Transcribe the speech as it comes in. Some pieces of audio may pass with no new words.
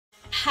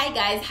Hi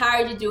guys, how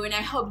are you doing? I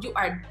hope you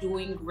are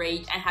doing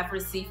great and have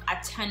received a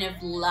ton of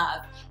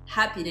love,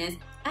 happiness,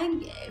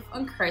 and gift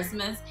on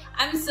Christmas.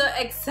 I'm so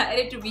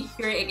excited to be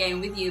here again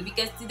with you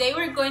because today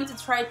we're going to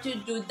try to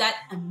do that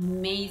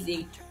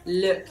amazing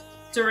look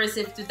to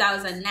receive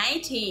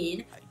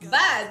 2019.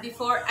 But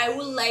before, I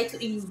would like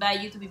to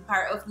invite you to be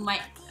part of my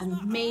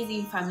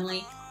amazing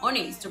family on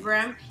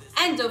Instagram,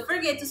 and don't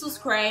forget to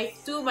subscribe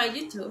to my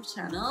YouTube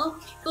channel.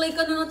 Click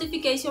on the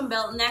notification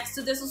bell next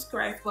to the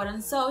subscribe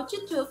button so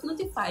YouTube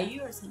notifies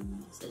you or send a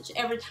message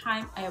every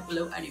time I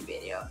upload a new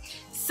video.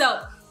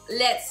 So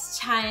let's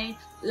shine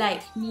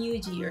like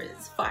New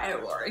Year's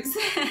fireworks.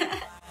 We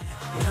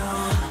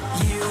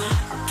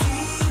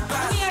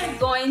are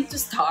going to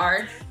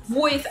start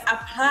with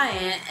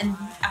applying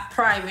a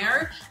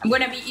primer. I'm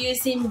gonna be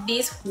using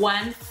this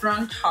one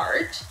from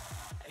Tarte.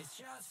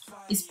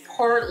 It's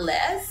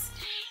Poreless,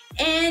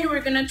 and we're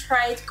gonna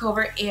try to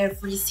cover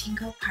every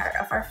single part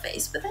of our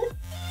face with it.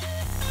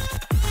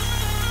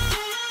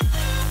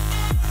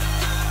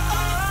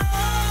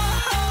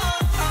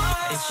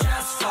 It's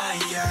just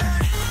fire.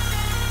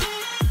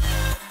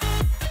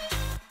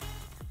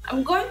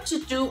 I'm going to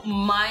do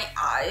my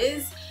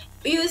eyes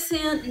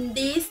using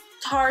this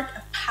Tarte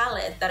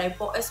palette that I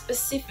bought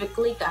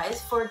specifically,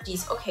 guys, for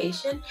this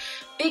occasion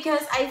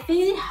because I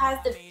think it has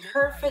the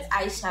perfect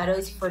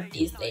eyeshadows for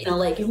this day. You know,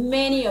 like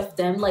many of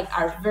them like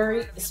are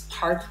very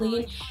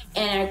sparkling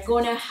and are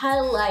gonna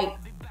highlight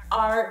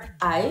our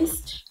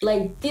eyes,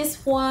 like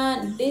this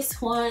one, this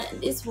one,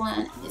 this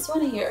one, this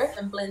one here.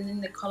 I'm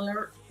blending the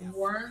color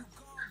warm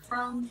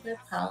from the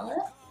palette.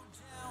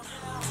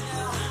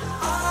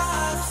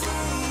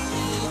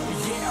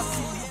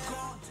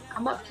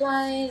 I'm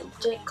applying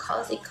the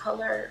cozy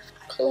color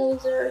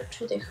closer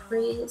to the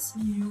crease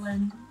and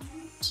blend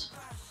it.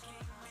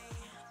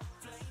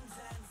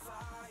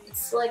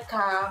 It's like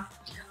a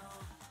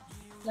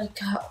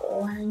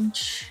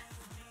orange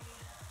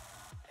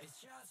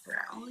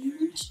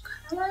brownish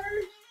color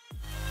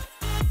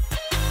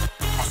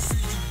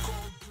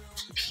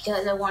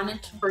because I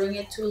wanted to bring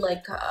it to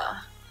like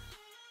a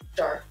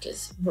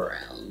darkest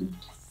brown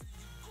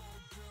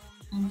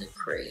on the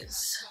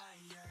crease.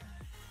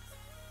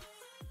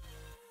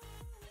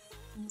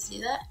 You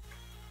see that?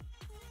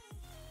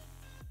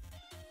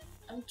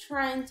 I'm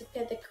trying to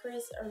get the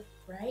crease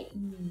right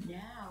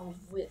now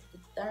with the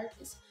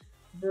darkest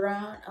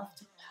brown of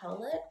the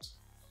palette,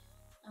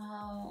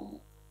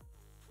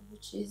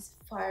 which is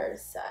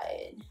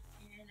Fireside,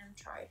 and I'm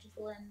trying to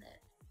blend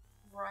it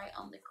right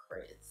on the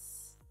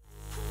crease.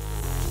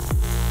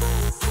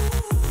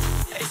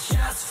 It's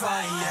just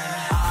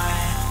fire. I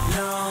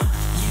know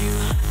you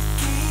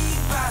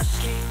keep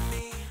asking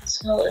me.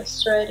 So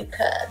let's try to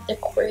cut the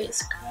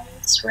crease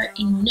right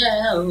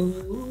now.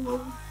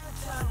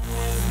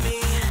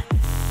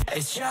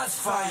 It's just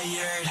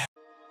fired.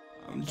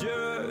 I'm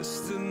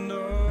just a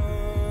no.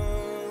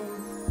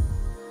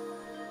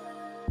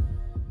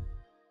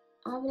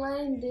 I'm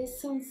liking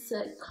this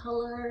sunset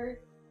color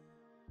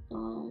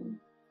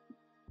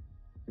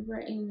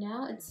right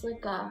now. It's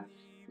like a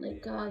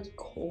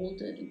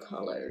golden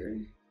color,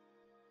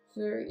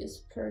 very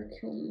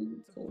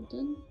sparkling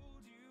golden.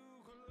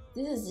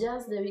 This is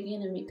just the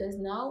beginning because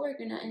now we're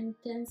gonna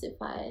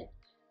intensify it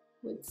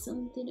with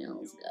something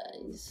else,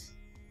 guys,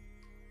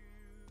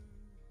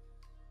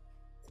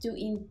 to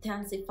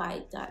intensify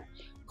that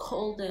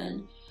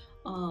golden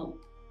on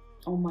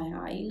my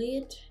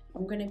eyelid.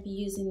 I'm gonna be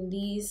using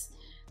this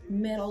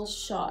Metal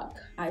Shock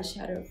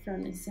eyeshadow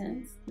from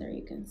Essence. There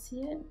you can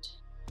see it.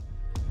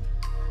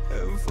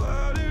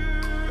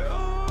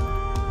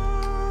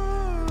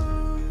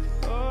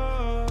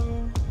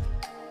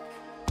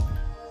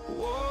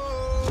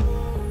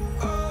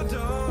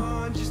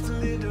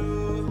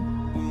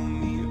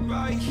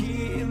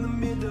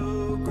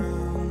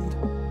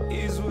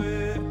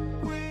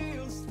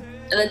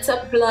 Let's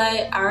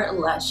apply our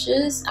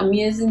lashes. I'm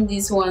using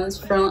these ones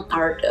from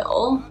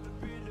ARDELL.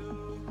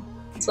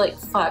 It's like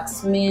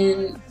Fox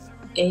Min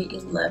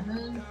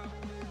 811,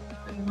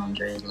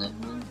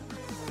 311.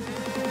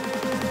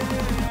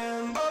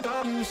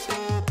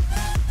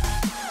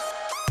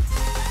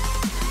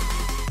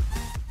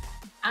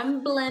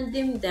 I'm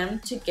blending them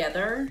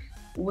together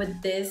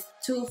with this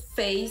Too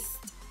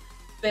Faced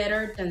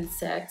Better Than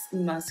Sex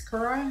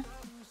mascara.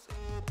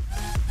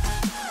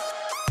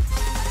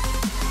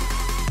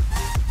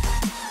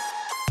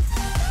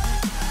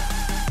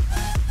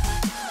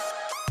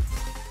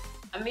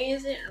 I'm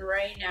using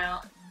right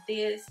now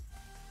this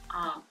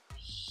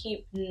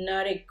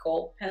Hypnotic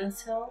gold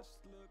pencil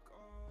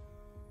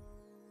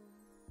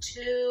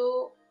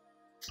to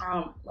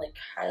like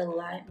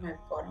highlight my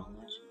bottom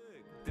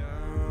lash.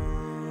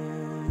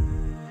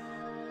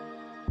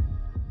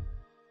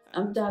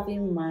 I'm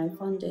dabbing my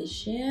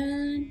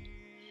foundation.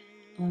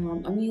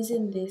 I'm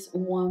using this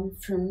one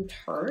from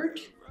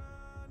Tarte.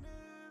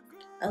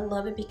 I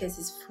love it because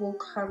it's full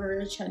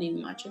coverage and it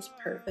matches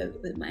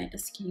perfect with my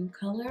skin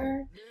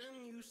color.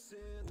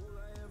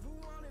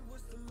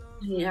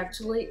 It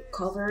actually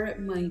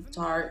covered my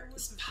dark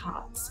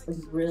spots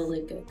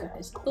really good,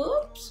 guys.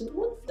 Oops,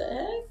 what the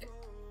heck?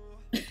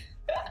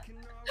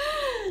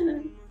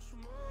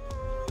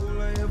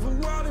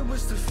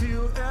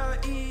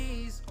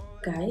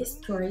 Guys,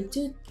 try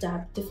to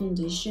tap the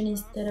foundation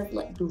instead of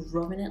like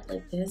rubbing it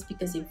like this,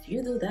 because if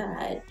you do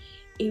that,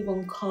 it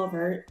won't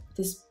cover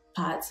the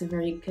spots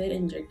very good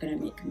and you're gonna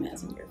make a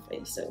mess on your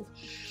face. So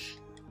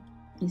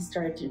you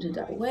start to do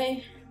that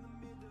way.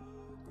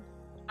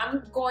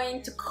 I'm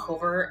going to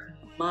cover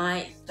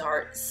my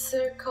dark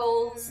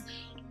circles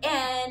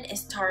and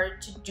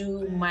start to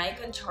do my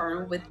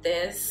contour with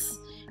this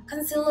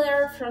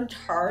concealer from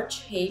TARTE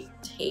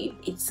tape.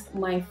 It's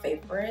my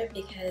favorite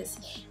because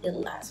it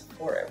lasts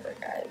forever,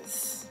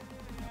 guys.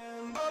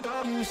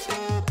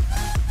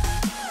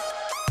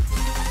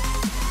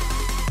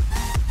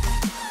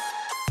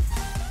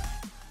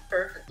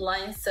 Perfect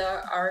line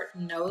so our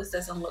nose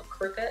doesn't look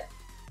crooked.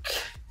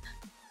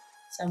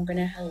 So I'm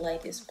gonna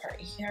highlight this part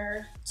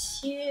here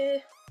to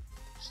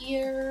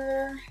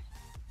here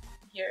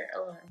a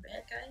little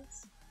bit,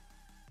 guys.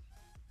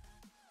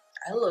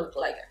 I look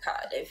like a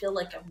cat. I feel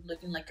like I'm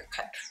looking like a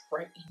cat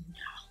right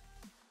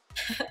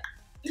now.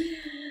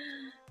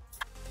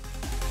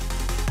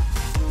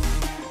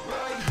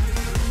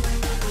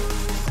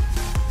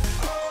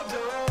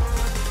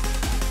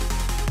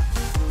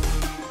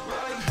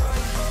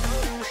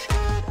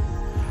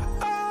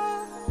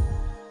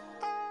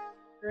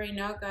 Right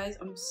now, guys,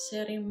 I'm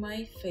setting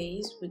my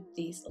face with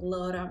this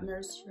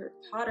LAURAMERCIER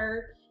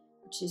powder,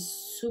 which is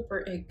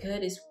super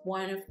good. It's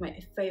one of my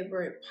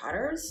favorite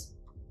powders.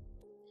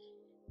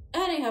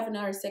 And I have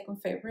another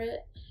second favorite,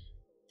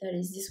 that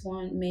is this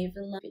one,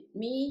 Maybelline Fit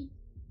Me.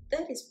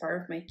 That is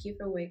part of my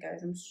giveaway,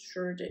 guys. I'm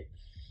sure that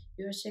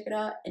you will check it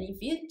out. And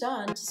if you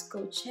don't, just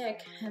go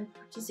check and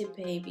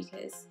participate,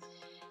 because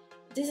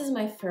this is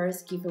my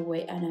first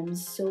giveaway and I'm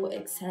so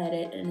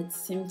excited, and at the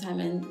same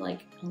time I'm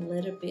like a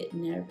little bit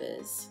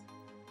nervous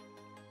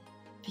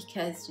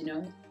because, you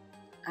know,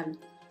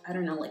 I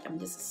don't know, like I'm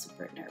just a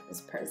super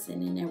nervous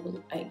person, and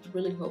I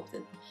really hope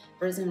that the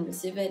person who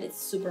receive it is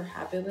super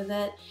happy with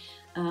it.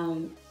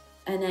 And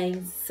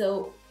I'm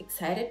so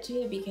excited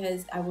too,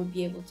 because I would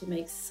be able to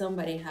make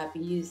somebody happy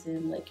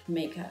using like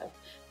makeup,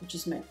 which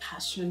is my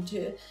passion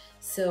too.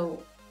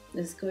 So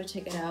let's go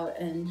check it out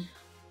and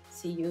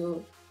see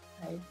you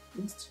by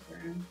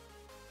Instagram.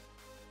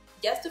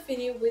 Just to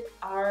finish with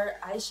our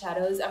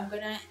eyeshadows, I'm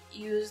gonna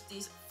use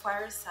this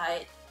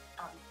Fireside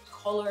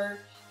color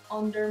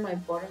under my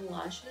bottom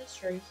lashes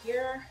right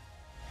here.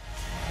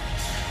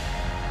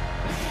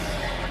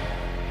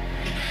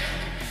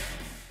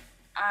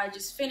 I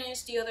just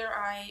finished the other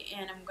eye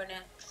and I'm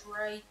gonna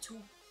try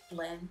to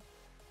blend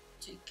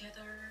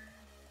together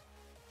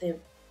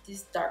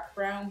this dark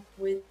brown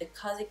with the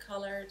cozy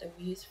color that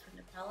we used from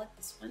the palette,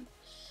 this one.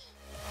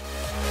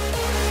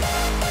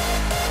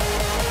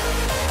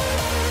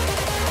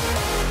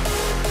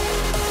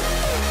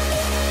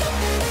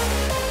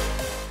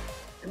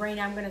 Right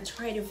now I'm gonna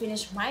try to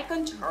finish my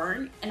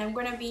contour, and I'm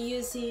gonna be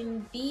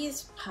using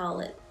this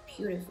palette,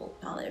 beautiful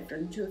palette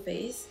from Too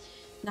Faced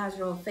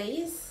Natural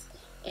Face,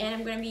 and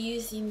I'm gonna be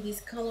using these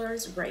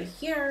colors right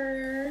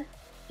here.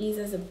 This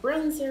as a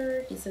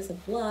bronzer, this as a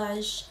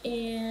blush,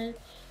 and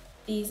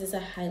this as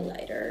a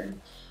highlighter.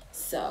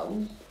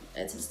 So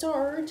let's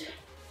start.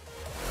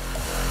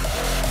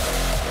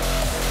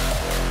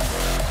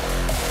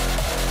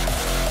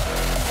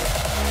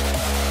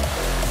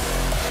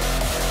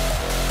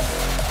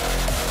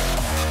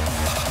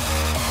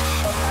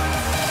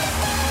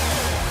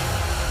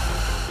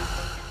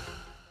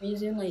 I'm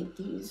using like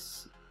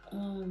these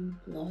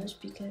blush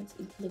because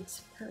it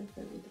looks perfect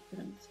with the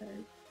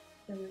bronzer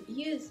that we're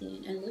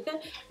using. And look at, I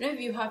don't know if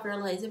you have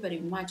realized it, but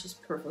it matches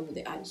perfect with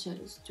the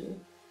eyeshadows too.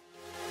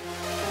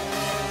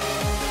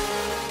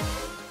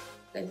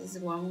 Guys, this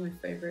is one of my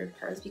favorite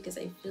parts, because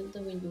I feel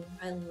that when you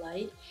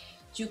highlight,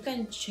 you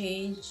can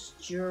change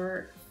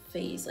your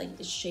face, like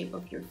the shape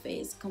of your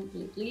face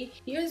completely.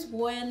 Here's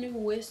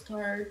when we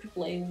start to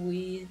play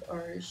with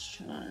our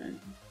shine.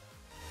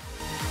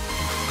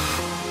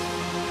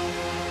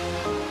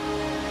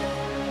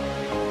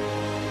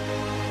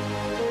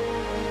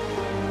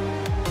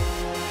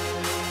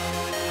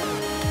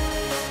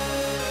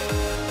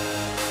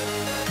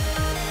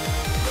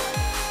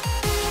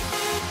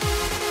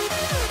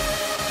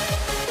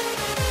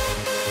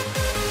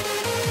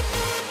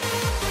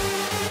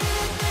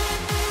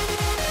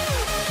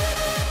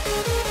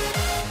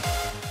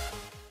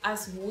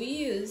 As we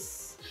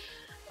use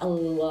a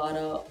lot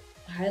of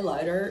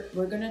highlighter,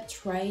 we're gonna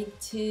try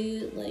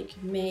to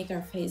like make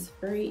our face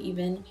very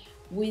even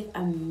with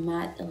a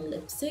matte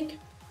lipstick,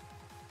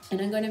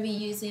 and I'm gonna be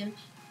using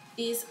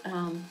this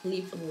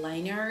lip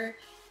liner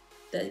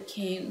that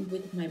came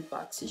with my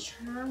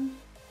BoxyCharm.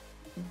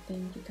 I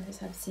think you guys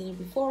have seen it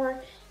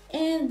before,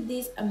 and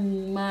this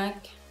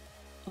MAC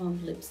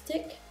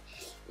lipstick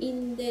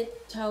in the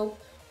taupe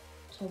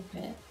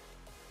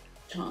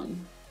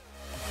tone.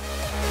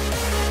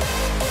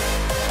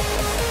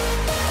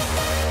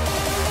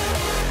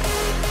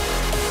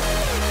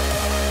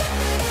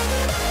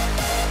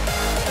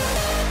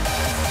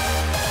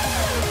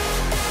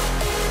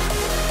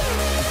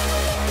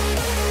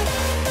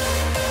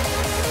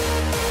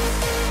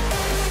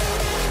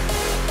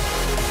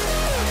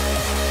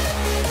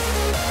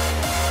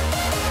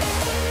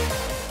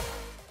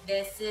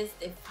 this is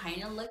the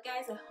final look,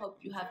 guys. I hope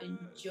you have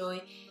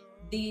enjoyed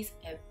this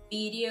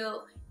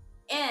video,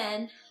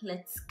 and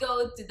let's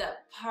go to the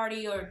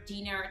party or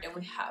dinner that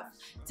we have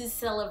to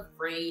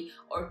celebrate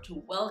or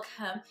to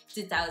welcome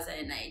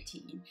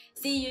 2019.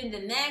 See you in the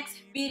next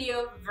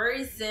video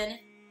very soon.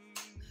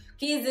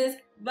 Kisses,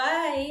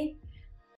 bye.